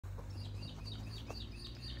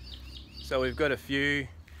So we've got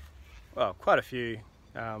quite a few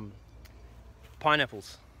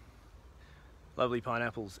pineapples, lovely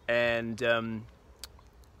pineapples, and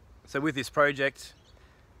so with this project,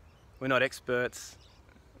 we're not experts,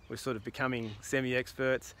 we're sort of becoming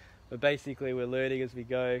semi-experts, but basically we're learning as we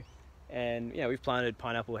go. And we've planted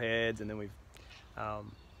pineapple heads, and then we've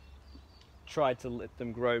tried to let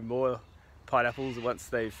them grow more pineapples once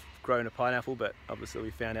they've grown a pineapple, but obviously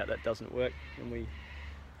we found out that doesn't work, and we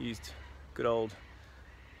used good old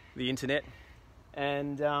the internet.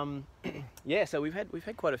 And yeah, so we've had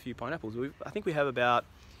quite a few pineapples. I think we have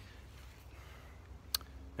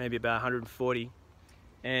maybe about 140,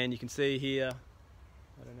 and you can see here,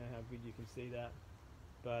 I don't know how good you can see that,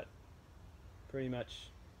 but pretty much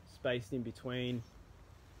spaced in between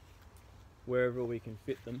wherever we can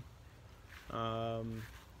fit them, along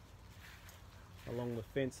the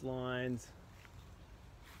fence lines.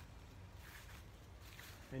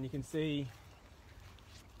 And you can see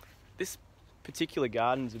this particular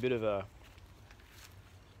garden is a bit of a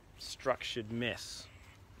structured mess.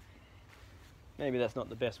 Maybe that's not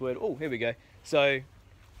the best word. Oh, here we go. So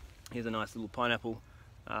here's a nice little pineapple.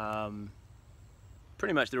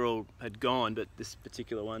 Pretty much they're all had gone, but this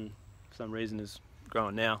particular one for some reason is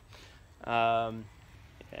growing now, out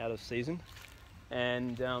of season.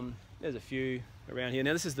 And there's a few around here.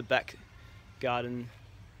 Now this is the back garden,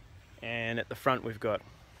 and at the front we've got,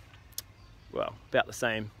 well, about the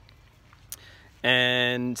same.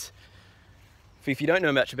 And if you don't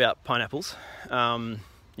know much about pineapples,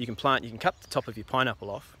 you can cut the top of your pineapple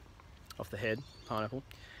off the head pineapple,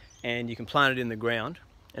 and you can plant it in the ground,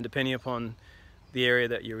 and depending upon the area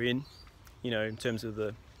that you're in terms of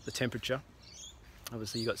the temperature,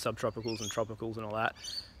 obviously you've got subtropicals and tropicals and all that,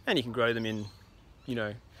 and you can grow them in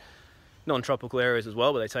non-tropical areas as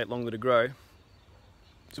well, but they take longer to grow.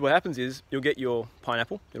 So what happens is you'll get your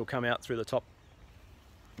pineapple, it'll come out through the top,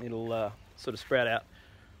 it'll sort of sprout out,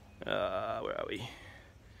 where are we?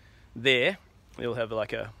 There, you'll have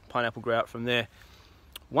like a pineapple grow out from there.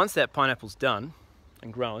 Once that pineapple's done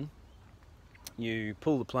and grown, you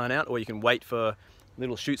pull the plant out, or you can wait for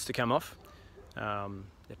little shoots to come off, they're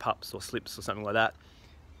pups or slips or something like that,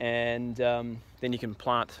 and then you can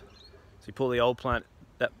plant. So you pull the old plant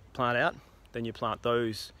out, then you plant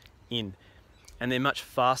those in, and they're much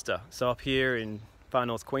faster. So up here in far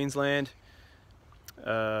north Queensland,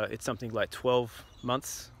 it's something like 12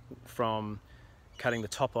 months from cutting the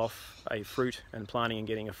top off a fruit and planting and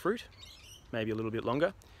getting a fruit, maybe a little bit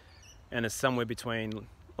longer, and it's somewhere between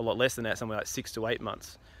a lot less than that, somewhere like 6 to 8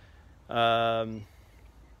 months,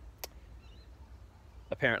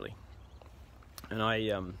 apparently. And I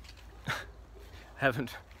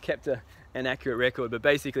haven't kept an accurate record, but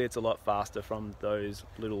basically it's a lot faster from those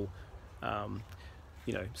little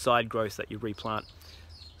side growths that you replant.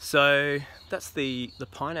 So that's the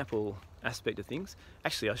pineapple aspect of things.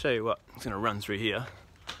 Actually, I'll show you what. I'm just going to run through here,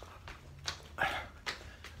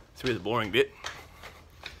 through the boring bit,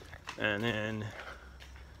 and then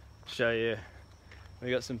show you we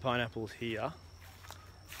got some pineapples here,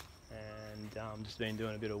 and just been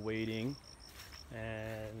doing a bit of weeding,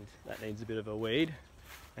 and that needs a bit of a weed.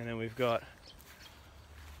 And then we've got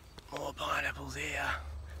more pineapples here,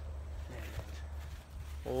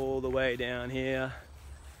 and all the way down here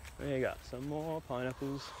we got some more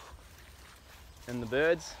pineapples, and the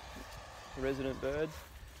birds, the resident birds.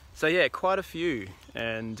 So yeah, quite a few,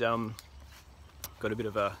 and got a bit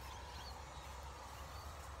of a,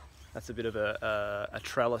 that's a bit of a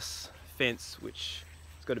trellis fence, which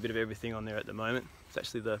has got a bit of everything on there at the moment. It's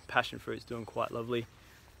actually the passion fruit's doing quite lovely,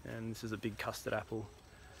 and this is a big custard apple,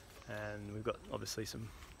 and we've got obviously some,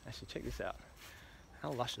 actually check this out,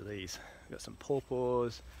 how lush are these? We've got some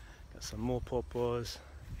pawpaws, got some more pawpaws,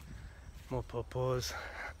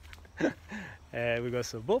 and we've got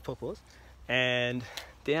some more pawpaws, and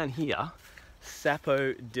down here,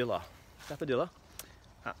 sapodilla, there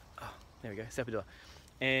we go, sapodilla,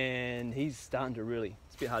 and he's starting to really,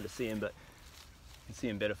 it's a bit hard to see him, but you can see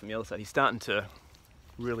him better from the other side. He's starting to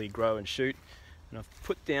really grow and shoot, and I've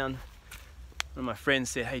put down, one of my friends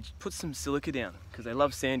said, hey, put some silica down, because they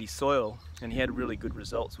love sandy soil, and he had really good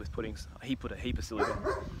results with putting, he put a heap of silica.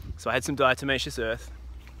 So I had some diatomaceous earth,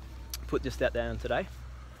 put just that down today,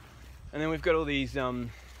 and then we've got all these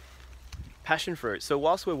passion fruit. So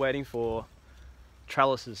whilst we're waiting for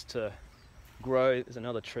trellises to grow, there's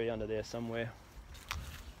another tree under there somewhere.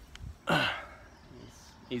 It's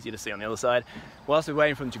easier to see on the other side. Whilst we're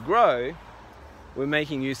waiting for them to grow, we're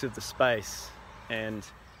making use of the space, and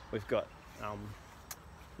we've got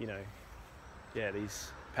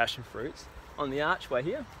these passion fruits on the archway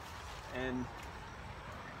here, and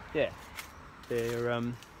yeah, they're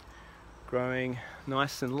growing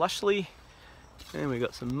nice and lushly. And we've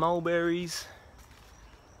got some mulberries,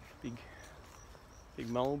 big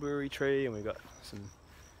mulberry tree, and we've got some,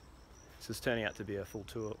 this is turning out to be a full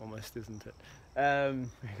tour almost, isn't it?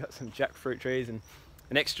 We've got some jackfruit trees and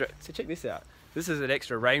an extra, so check this out. This is an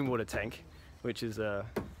extra rainwater tank, which is a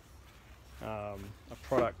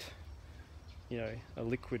product, you know, a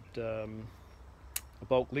liquid, a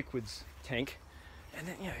bulk liquids tank, and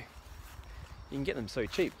then, you know, you can get them so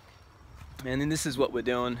cheap. And then this is what we're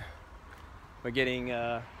doing. We're getting,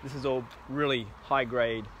 this is all really high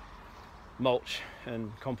grade mulch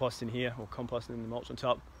and compost in here, or compost and the mulch on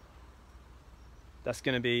top. That's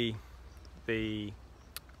going to be the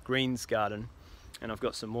greens garden, and I've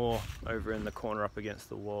got some more over in the corner up against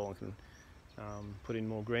the wall. I can put in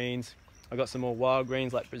more greens. I've got some more wild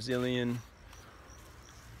greens like Brazilian.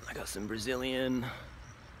 I got some Brazilian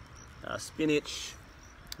spinach,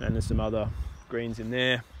 and there's some other greens in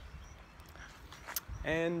there.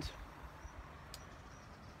 And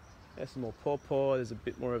there's some more pawpaw. There's a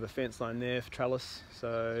bit more of a fence line there for trellis.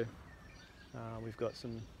 So we've got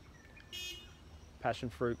some passion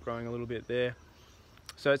fruit growing a little bit there.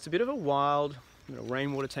 So it's a bit of a wild, you know,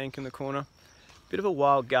 rainwater tank in the corner. Bit of a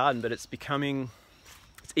wild garden, but it's becoming,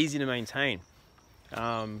 it's easy to maintain.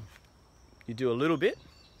 You do a little bit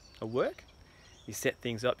of work, you set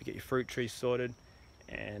things up, you get your fruit trees sorted,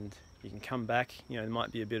 and you can come back. You know, there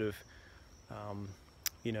might be a bit of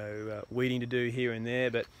weeding to do here and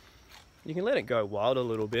there, but you can let it go wild a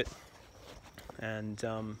little bit. And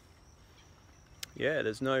yeah,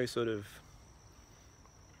 there's no sort of,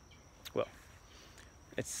 well,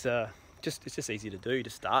 it's just easy to do.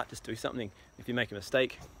 Just start, just do something. If you make a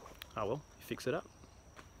mistake, oh well, you fix it up.